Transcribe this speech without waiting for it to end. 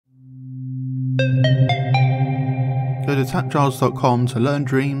Go to TAPgiles.com to learn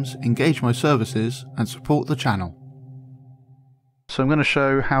dreams, engage my services, and support the channel. So I'm going to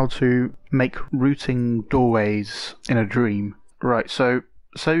show how to make routing doorways in a dream. Right, so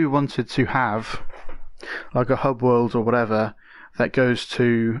say we wanted to have like a hub world or whatever that goes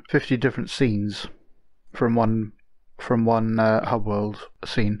to 50 different scenes from one hub world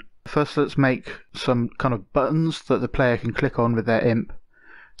scene. First, let's make some kind of buttons that the player can click on with their imp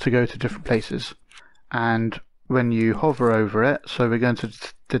to go to different places. And when you hover over it, so we're going to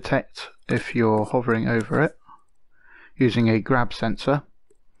detect if you're hovering over it using a grab sensor,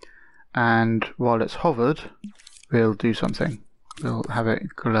 and while it's hovered we'll do something. We'll have it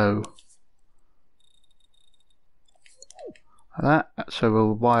glow like that, so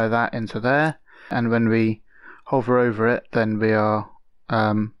we'll wire that into there, and when we hover over it then we are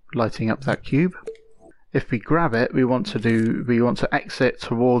lighting up that cube. If we grab it, we want to exit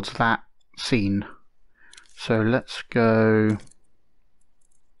towards that scene. So let's go,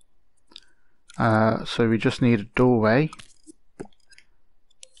 so we just need a doorway,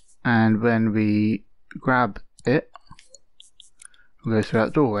 and when we grab it we'll go through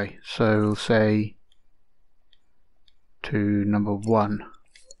that doorway. So we'll say to number 1.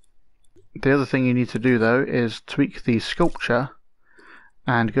 The other thing you need to do though is tweak the sculpture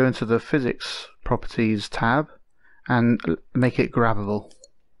and go into the physics properties tab and make it grabbable.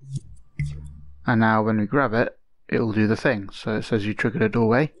 And now when we grab it, it will do the thing. So it says you triggered a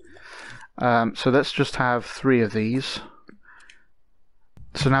doorway. So let's just have 3 of these.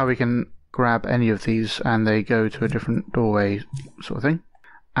 So now we can grab any of these and they go to a different doorway sort of thing.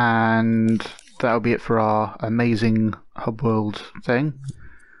 And that'll be it for our amazing hub world thing.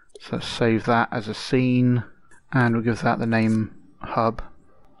 So let's save that as a scene and we'll give that the name hub.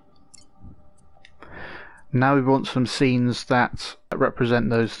 Now we want some scenes that represent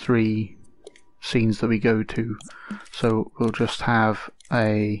those 3 scenes that we go to. So we'll just have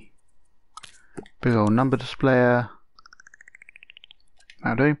a big old number displayer.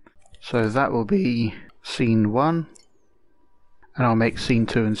 That'll do. So that will be scene 1, and I'll make scene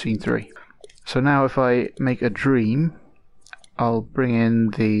 2 and scene 3. So now if I make a dream, I'll bring in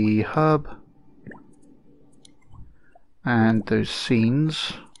the hub and those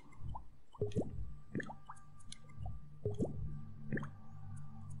scenes.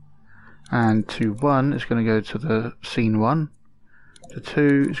 And to 1 is going to go to the scene 1, to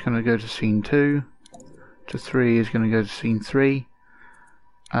 2 is going to go to scene 2, to 3 is going to go to scene 3.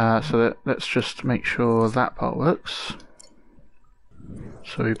 Let's just make sure that part works.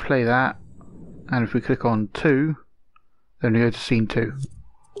 So we play that, and if we click on 2, then we go to scene 2.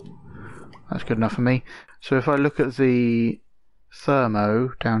 That's good enough for me. So if I look at the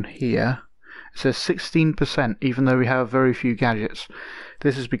thermo down here, it says 16% even though we have very few gadgets.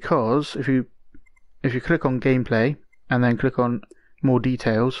 This is because if you click on gameplay and then click on more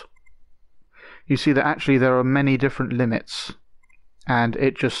details, you see that actually there are many different limits, and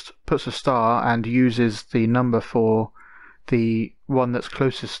it just puts a star and uses the number for the one that's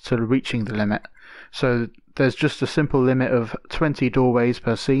closest to reaching the limit. So there's just a simple limit of 20 doorways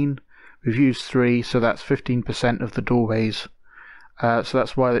per scene. We've used 3, so that's 15% of the doorways. So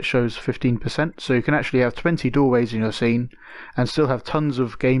that's why it shows 15%. So you can actually have 20 doorways in your scene and still have tons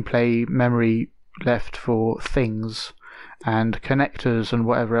of gameplay memory left for things and connectors and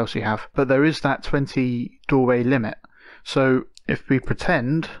whatever else you have. But there is that 20 doorway limit. So if we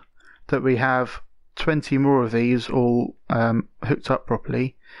pretend that we have 20 more of these all hooked up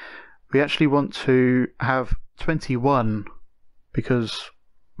properly, we actually want to have 21 because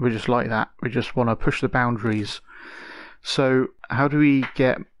we just like that. We just want to push the boundaries. So how do we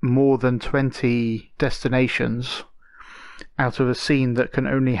get more than 20 destinations out of a scene that can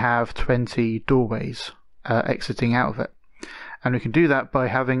only have 20 doorways exiting out of it? And we can do that by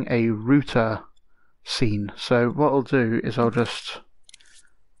having a router scene. So what I'll do is I'll just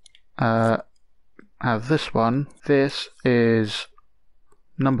have this one. This is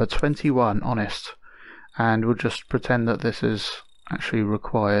number 21, honest, and we'll just pretend that this is actually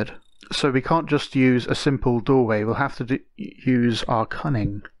required. So we can't just use a simple doorway, we'll have to use our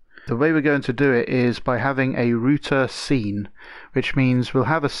cunning. The way we're going to do it is by having a router scene, which means we'll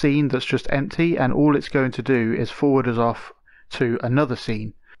have a scene that's just empty and all it's going to do is forward us off to another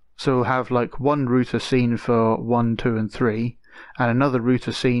scene. So we'll have like one router scene for 1, 2 and 3 and another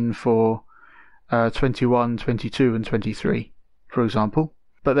router scene for 21, 22 and 23, for example.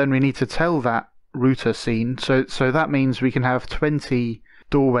 But then we need to tell that router scene, so that means we can have 20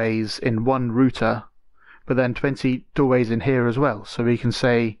 doorways in one router, but then 20 doorways in here as well. So we can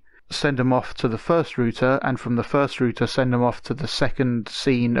say send them off to the first router, and from the first router send them off to the second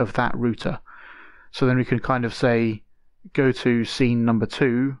scene of that router. So then we can kind of say go to scene number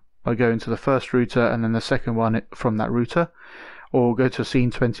 2 by going to the first router and then the second one from that router, or go to scene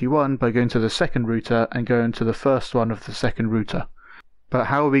 21 by going to the second router and going to the first one of the second router. But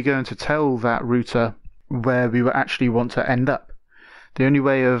how are we going to tell that router where we actually want to end up? The only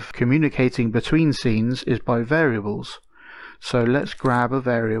way of communicating between scenes is by variables. So let's grab a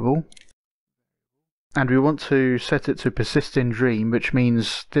variable, and we want to set it to persist in dream, which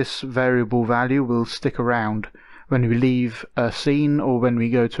means this variable value will stick around when we leave a scene or when we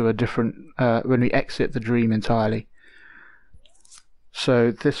go to a different, when we exit the dream entirely.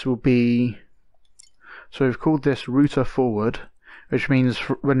 So this will be, so we've called this router forward, which means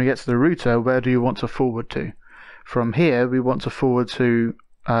when we get to the router, where do you want to forward to? From here, we want to forward to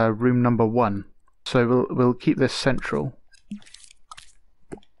room number 1. So we'll keep this central.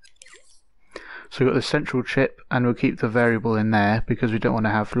 So we've got the central chip, and we'll keep the variable in there because we don't want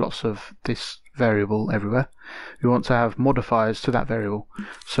to have lots of this variable everywhere. We want to have modifiers to that variable.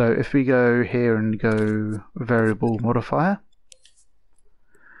 So if we go here and go variable modifier,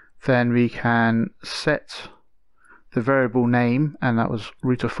 then we can set the variable name, and that was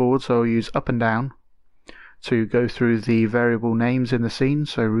router forward, so I'll use up and down to go through the variable names in the scene,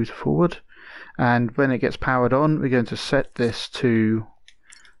 so router forward. And when it gets powered on, we're going to set this to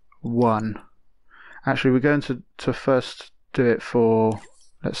 1. Actually, we're going to first do it for,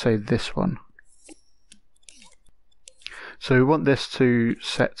 let's say, this one. So we want this to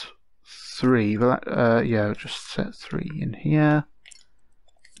set 3. Well, yeah, just set 3 in here.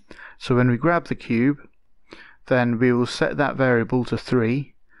 So when we grab the cube, then we will set that variable to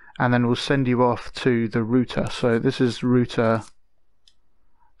 3, and then we'll send you off to the router. So this is router,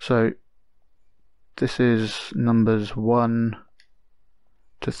 so this is numbers 1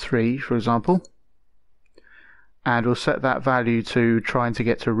 to 3, for example, and we'll set that value to trying to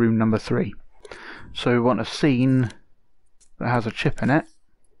get to room number 3. So we want a scene that has a chip in it,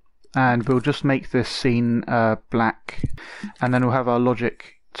 and we'll just make this scene black, and then we'll have our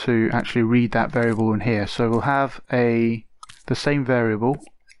logic to actually read that variable in here. So we'll have the same variable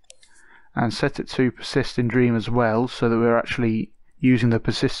and set it to persist in dream as well, so that we're actually using the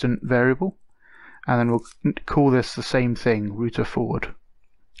persistent variable, and then we'll call this the same thing, router forward.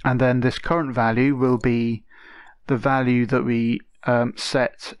 And then this current value will be the value that we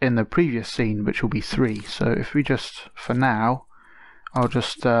set in the previous scene, which will be 3. So if we just, for now, I'll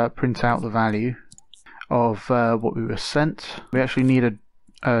just print out the value of what we were sent. We actually need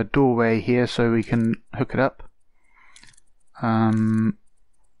a doorway here so we can hook it up. So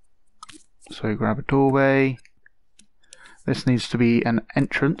we grab a doorway. This needs to be an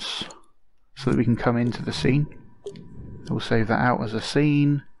entrance so that we can come into the scene. We'll save that out as a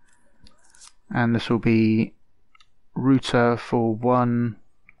scene, and this will be router for 1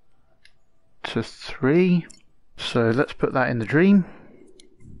 to 3. So let's put that in the dream.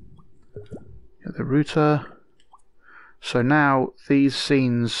 Get the router. So now these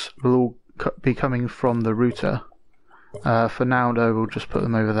scenes will all be coming from the router. For now though, we'll just put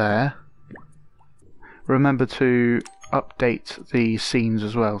them over there. Remember to update the scenes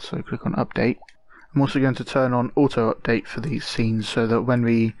as well, so click on update. I'm also going to turn on auto update for these scenes so that when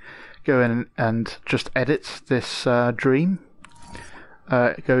we go in and just edit this dream,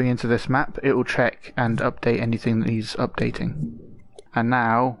 going into this map, it will check and update anything that needs updating. And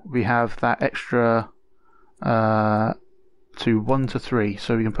now we have that extra to 1 to 3,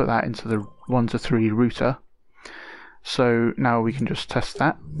 so we can put that into the 1 to 3 router. So now we can just test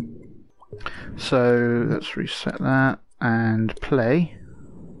that. So let's reset that and play.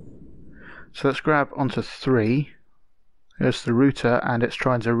 So let's grab onto 3. There's the router, and it's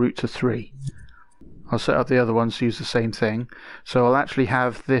trying to route to 3. I'll set up the other ones to use the same thing. So I'll actually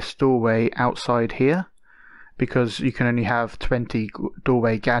have this doorway outside here, because you can only have 20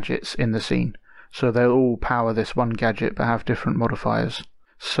 doorway gadgets in the scene. So they'll all power this one gadget but have different modifiers.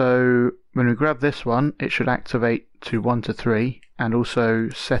 So when we grab this one, it should activate to 1 to 3 and also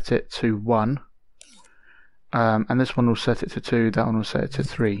set it to 1. And this one will set it to 2, that one will set it to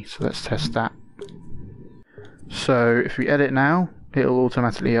 3. So let's test that. So if we edit now, it will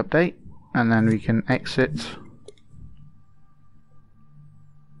automatically update, and then we can exit.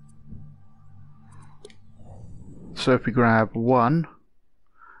 So if we grab 1,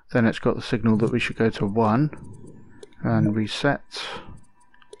 then it's got the signal that we should go to 1, and reset.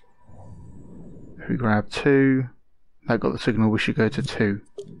 If we grab 2, that got the signal we should go to 2.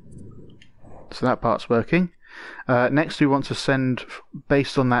 So that part's working. Next we want to send,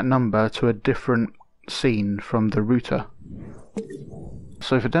 based on that number, to a different scene from the router.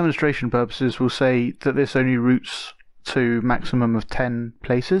 So for demonstration purposes, we'll say that this only routes to maximum of 10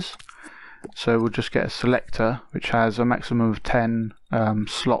 places. So we'll just get a selector which has a maximum of 10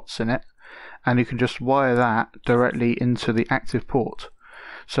 slots in it, and you can just wire that directly into the active port.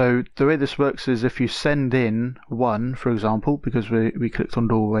 So the way this works is if you send in 1, for example, because we clicked on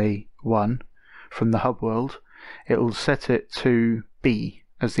doorway 1 from the hub world, it will set it to B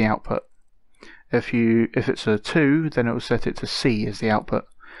as the output. If it's a 2, then it will set it to C as the output.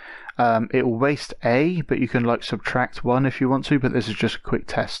 It will waste A, but you can like subtract 1 if you want to, but this is just a quick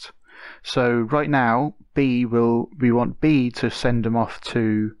test. So right now, we want B to send them off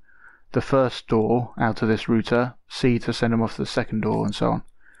to the first door out of this router, C to send them off to the second door, and so on.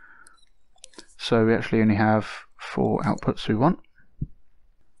 So we actually only have 4 outputs we want.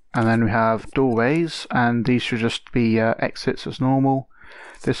 And then we have doorways, and these should just be exits as normal.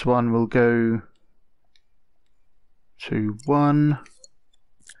 This one will go to 1,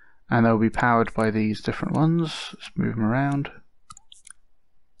 and they'll be powered by these different ones. Let's move them around.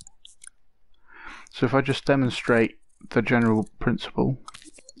 So if I just demonstrate the general principle,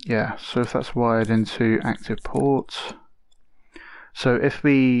 yeah, so if that's wired into active ports, so if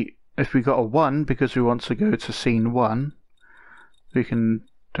we got a 1 because we want to go to scene 1, we can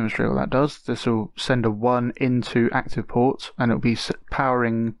demonstrate what that does. This will send a 1 into active port, and it'll be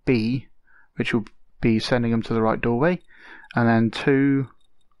powering B, which will be sending them to the right doorway, and then 2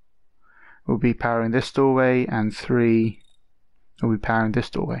 will be powering this doorway, and 3 will be powering this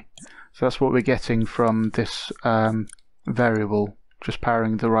doorway. So that's what we're getting from this variable, just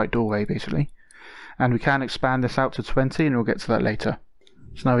powering the right doorway basically. And we can expand this out to 20, and we'll get to that later.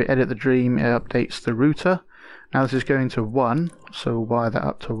 So now we edit the dream, it updates the router. Now this is going to 1, so we'll wire that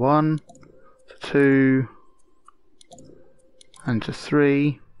up to 1, to 2, and to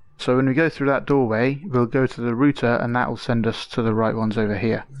 3. So when we go through that doorway, we'll go to the router, and that will send us to the right ones over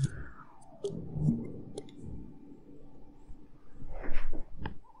here.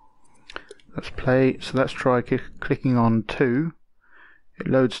 Let's play. So let's try clicking on 2. It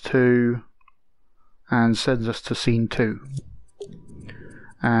loads 2 and sends us to scene 2.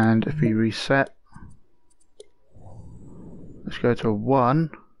 And if we reset, let's go to 1,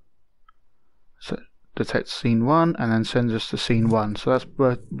 so it detects scene 1 and then sends us to scene 1. So that's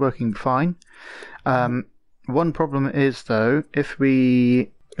working fine. One problem is though, if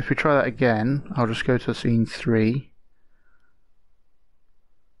we try that again, I'll just go to scene 3.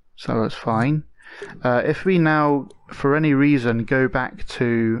 So that's fine. If we now, for any reason, go back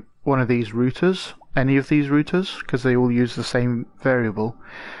to one of these routers, any of these routers, because they all use the same variable,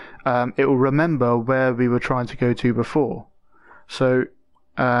 it will remember where we were trying to go to before. So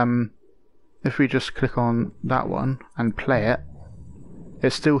if we just click on that one and play it,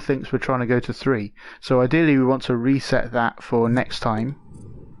 it still thinks we're trying to go to 3. So ideally we want to reset that for next time,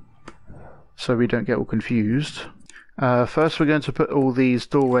 so we don't get all confused. First we're going to put all these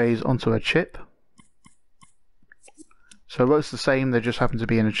doorways onto a chip. So it works the same, they just happen to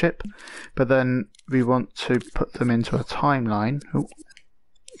be in a chip. But then we want to put them into a timeline. Ooh.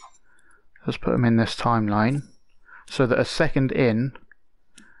 Let's put them in this timeline, so that a second in,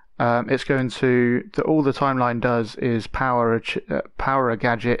 it's going to, all the timeline does is power a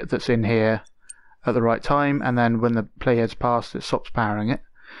gadget that's in here at the right time, and then when the playhead's passed, it stops powering it.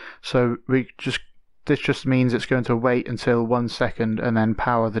 So this just means it's going to wait until 1 second and then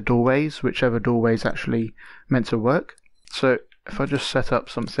power the doorways, whichever doorway's actually meant to work. So if I just set up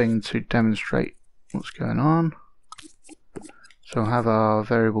something to demonstrate what's going on. So I'll have our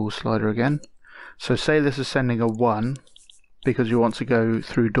variable slider again. So say this is sending a 1 because you want to go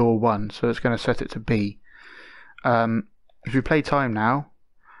through door 1, so it's going to set it to B. If you play time now,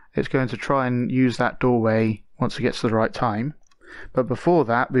 it's going to try and use that doorway once it gets to the right time. But before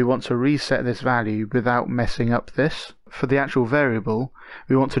that, we want to reset this value without messing up this. For the actual variable,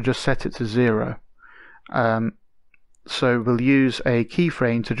 we want to just set it to 0. So we'll use a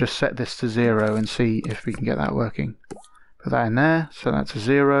keyframe to just set this to 0 and see if we can get that working. Put that in there, set that to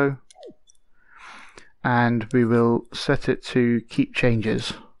 0. And we will set it to keep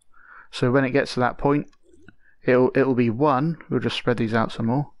changes. So when it gets to that point, it'll be 1. We'll just spread these out some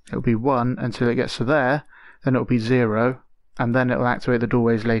more. It'll be 1 until it gets to there, then it'll be 0. And then it will activate the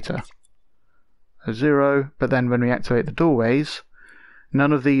doorways later. So 0, but then when we activate the doorways,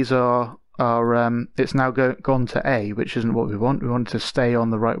 none of these are it's now gone to A, which isn't what we want. We want it to stay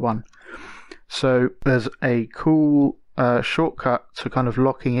on the right one. So there's a cool shortcut to kind of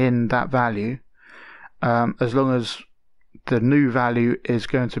locking in that value, as long as the new value is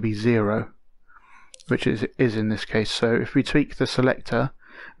going to be 0, which is in this case. So if we tweak the selector,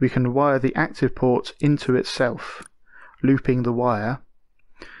 we can wire the active port into itself, looping the wire,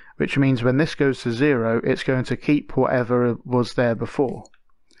 which means when this goes to 0, it's going to keep whatever was there before.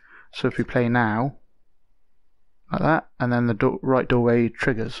 So if we play now, like that, and then the right doorway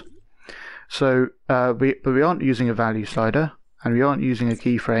triggers. So, but we aren't using a value slider, and we aren't using a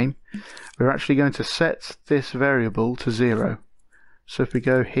keyframe. We're actually going to set this variable to 0. So if we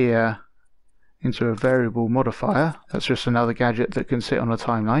go here into a variable modifier, that's just another gadget that can sit on a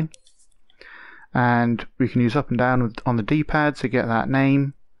timeline. And we can use up and down on the D-pad to get that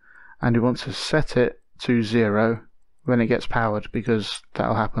name, and we want to set it to 0 when it gets powered, because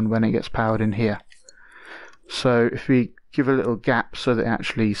that'll happen when it gets powered in here. So if we give a little gap so that it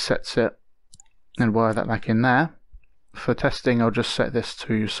actually sets it and wire that back in there. For testing, I'll just set this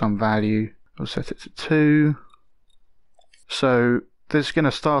to some value. I'll set it to 2. So this is going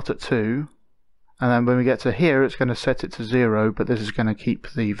to start at 2, and then when we get to here it's going to set it to 0, but this is going to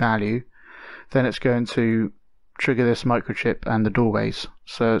keep the value. Then it's going to trigger this microchip and the doorways.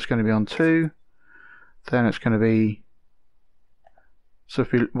 So it's going to be on 2, then it's going to be, so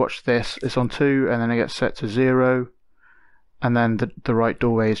if we watch this, it's on 2 and then it gets set to 0, and then the right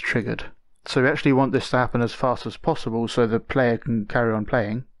doorway is triggered. So we actually want this to happen as fast as possible so the player can carry on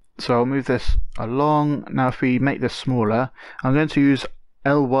playing. So I'll move this along. Now if we make this smaller, I'm going to use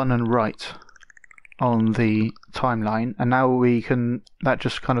L1 and right on the timeline, and now we can, that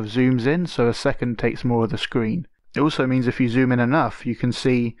just kind of zooms in, so a second takes more of the screen. It also means if you zoom in enough, you can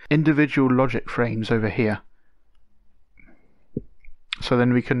see individual logic frames over here. So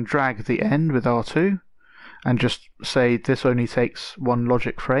then we can drag the end with R2 and just say this only takes 1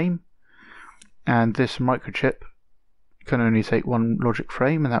 logic frame, and this microchip can only take 1 logic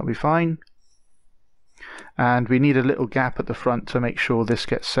frame, and that'll be fine. And we need a little gap at the front to make sure this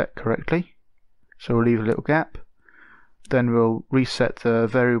gets set correctly. So we'll leave a little gap, then we'll reset the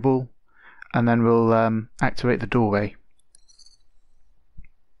variable, and then we'll activate the doorway.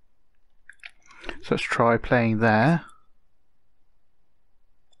 So let's try playing there.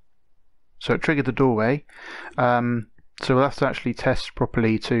 So it triggered the doorway. So we'll have to actually test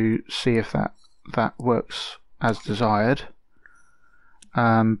properly to see if that works as desired.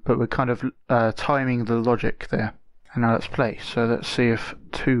 But we're kind of timing the logic there. And now let's play. So let's see if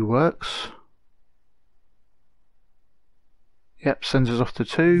 2 works. Yep, sends us off to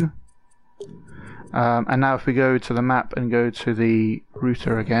 2. And now if we go to the map and go to the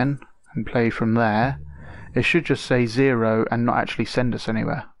router again and play from there, it should just say 0 and not actually send us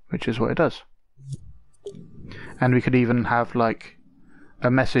anywhere, which is what it does. And we could even have like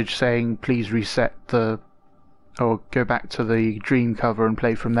a message saying please reset or go back to the dream cover and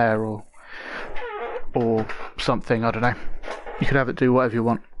play from there, or something, I don't know. You could have it do whatever you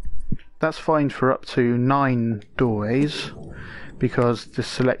want. That's fine for up to 9 doorways, because this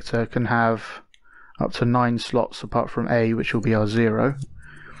selector can have up to 9 slots apart from A, which will be our 0.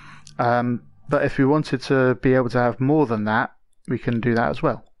 But if we wanted to be able to have more than that, we can do that as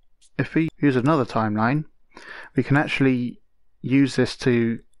well. If we use another timeline, we can actually use this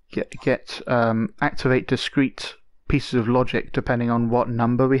to activate discrete pieces of logic depending on what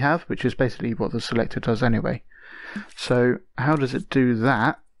number we have, which is basically what the selector does anyway. So how does it do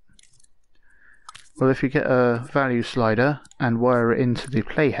that? Well, if you get a value slider and wire it into the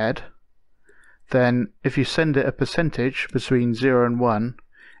playhead, then if you send it a percentage between 0 and 1,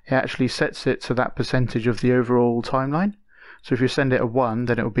 it actually sets it to that percentage of the overall timeline. So if you send it a 1,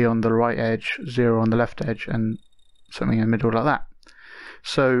 then it will be on the right edge, 0 on the left edge, and something in the middle like that.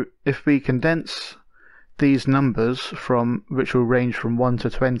 So if we condense these numbers, which will range from 1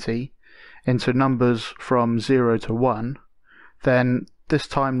 to 20, into numbers from 0 to 1, then this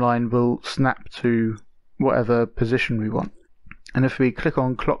timeline will snap to whatever position we want. And if we click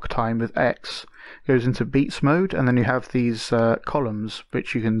on clock time with X, it goes into beats mode, and then you have these columns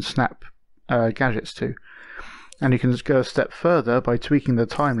which you can snap gadgets to. And you can just go a step further by tweaking the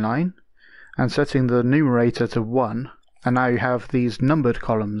timeline and setting the numerator to 1, and now you have these numbered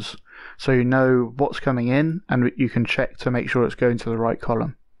columns, so you know what's coming in and you can check to make sure it's going to the right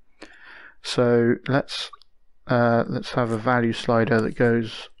column. So let's have a value slider that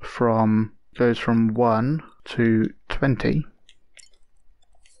goes from 1 to 20,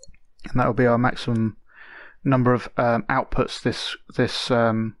 and that will be our maximum number of outputs this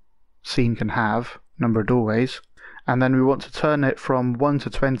scene can have, number of doorways. And then we want to turn it from 1 to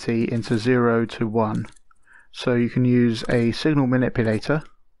 20 into 0 to 1. So you can use a signal manipulator,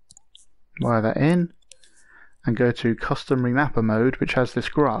 wire that in, and go to custom remapper mode, which has this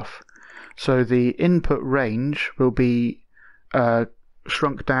graph. So the input range will be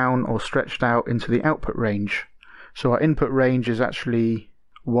shrunk down or stretched out into the output range. So our input range is actually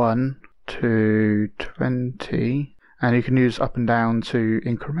 1 to 20, and you can use up and down to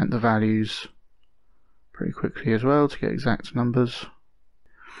increment the values pretty quickly as well to get exact numbers.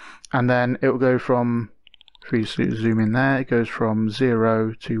 And then it will go from, if we zoom in there, it goes from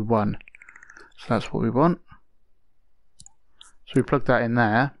 0 to 1. So that's what we want. So we plug that in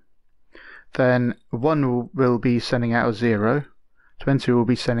there. Then 1 will be sending out a 0, 20 will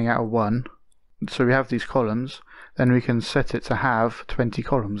be sending out a 1. So we have these columns. Then we can set it to have 20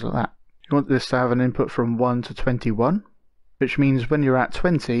 columns like that. You want this to have an input from 1 to 21, which means when you're at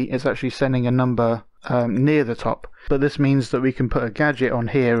 20, it's actually sending a number near the top. But this means that we can put a gadget on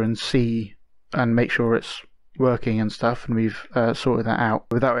here and see and make sure it's working and stuff, and we've sorted that out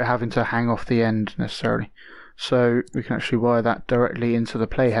without it having to hang off the end necessarily. So we can actually wire that directly into the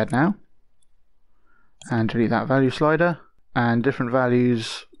playhead now and delete that value slider, and different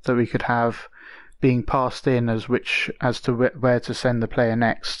values that we could have being passed in as to where to send the player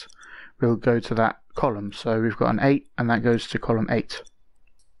next will go to that column. So we've got an 8 and that goes to column 8.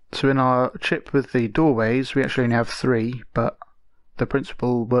 So in our chip with the doorways we actually only have 3, but the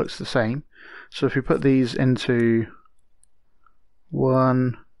principle works the same. So if we put these into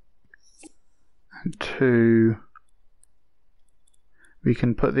 1 and 2, we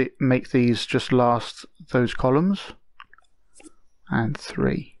can make these just last those columns, and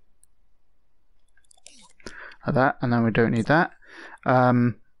 3 like that, and then we don't need that.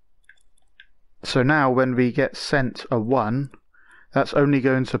 So now when we get sent a 1, that's only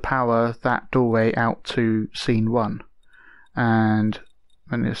going to power that doorway out to scene 1, and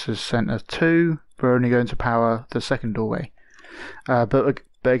when this is sent a 2, we're only going to power the second doorway. But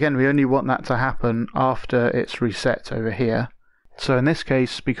again, we only want that to happen after it's reset over here. So in this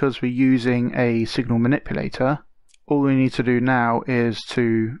case, because we're using a signal manipulator, all we need to do now is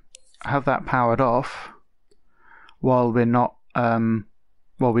to have that powered off while we're not,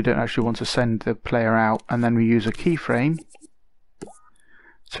 while we don't actually want to send the player out, and then we use a keyframe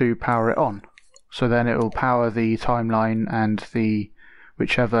to power it on. So then it will power the timeline and the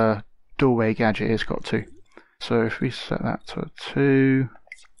whichever doorway gadget it's got to. So if we set that to a 2,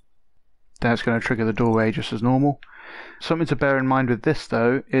 then it's going to trigger the doorway just as normal. Something to bear in mind with this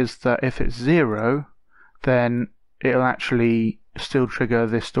though is that if it's 0, then it'll actually still trigger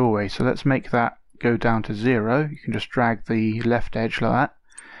this doorway. So let's make that go down to 0. You can just drag the left edge like that,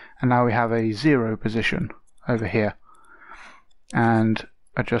 and now we have a 0 position over here, and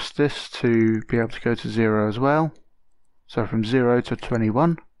adjust this to be able to go to 0 as well. So from 0 to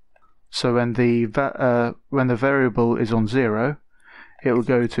 21. So when the variable is on 0, it will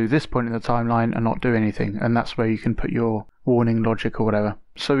go to this point in the timeline and not do anything, and that's where you can put your warning logic or whatever.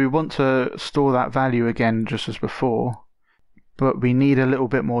 So we want to store that value again just as before, but we need a little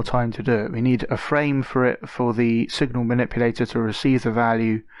bit more time to do it. We need a frame for it, for the signal manipulator to receive the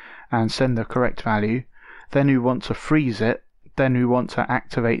value and send the correct value. Then we want to freeze it. Then we want to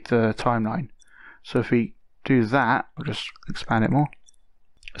activate the timeline. So if we do that, I'll just expand it more.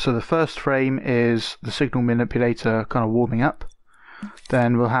 So the first frame is the signal manipulator kind of warming up.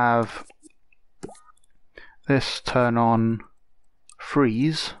 Then we'll have this turn on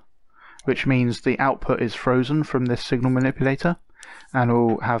freeze, which means the output is frozen from this signal manipulator, and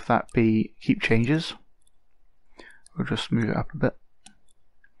we'll have that be keep changes. We'll just move it up a bit,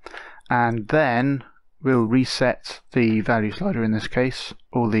 and then we'll reset the value slider in this case,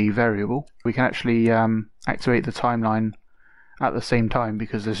 or the variable. We can actually activate the timeline at the same time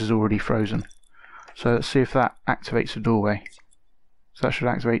because this is already frozen. So let's see if that activates a doorway. So that should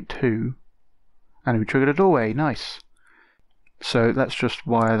activate 2, and we triggered a doorway. Nice. So let's just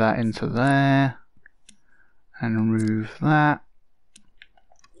wire that into there and remove that.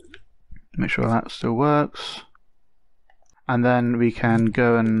 Make sure that still works, and then we can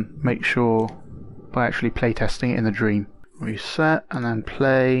go and make sure by actually play testing it in the dream. Reset and then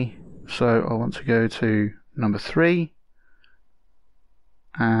play. So I want to go to number 3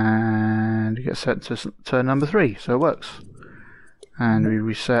 and get set to number 3, so it works. And we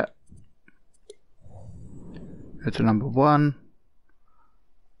reset, go to number 1,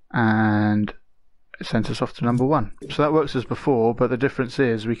 and it sends us off to number 1. So that works as before, but the difference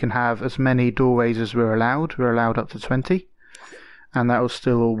is we can have as many doorways as we're allowed. We're allowed up to 20, and that will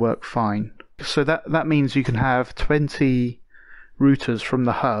still all work fine. So that means you can have 20 routers from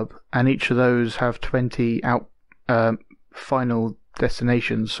the hub, and each of those have 20 final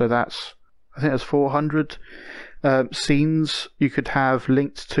destinations. So that's, I think that's 400 scenes you could have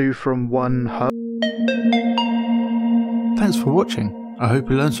linked to from one hub. Thanks for watching. I hope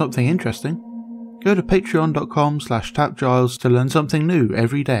you learned something interesting. Go to patreon.com/TAPgiles to learn something new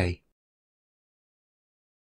every day.